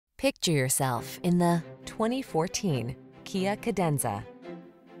Picture yourself in the 2014 Kia Cadenza.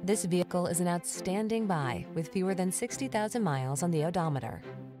 This vehicle is an outstanding buy with fewer than 60,000 miles on the odometer.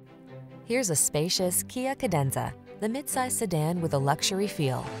 Here's a spacious Kia Cadenza, the midsize sedan with a luxury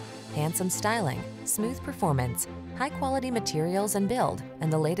feel. Handsome styling, smooth performance, high-quality materials and build,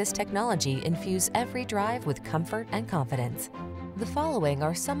 and the latest technology infuse every drive with comfort and confidence. The following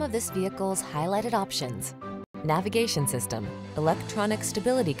are some of this vehicle's highlighted options: navigation system, electronic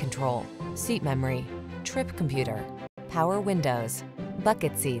stability control, seat memory, trip computer, power windows,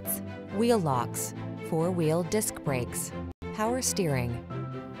 bucket seats, wheel locks, four-wheel disc brakes, power steering.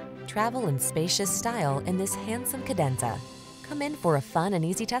 Travel in spacious style in this handsome Cadenza. Come in for a fun and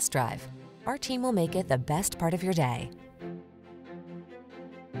easy test drive. Our team will make it the best part of your day.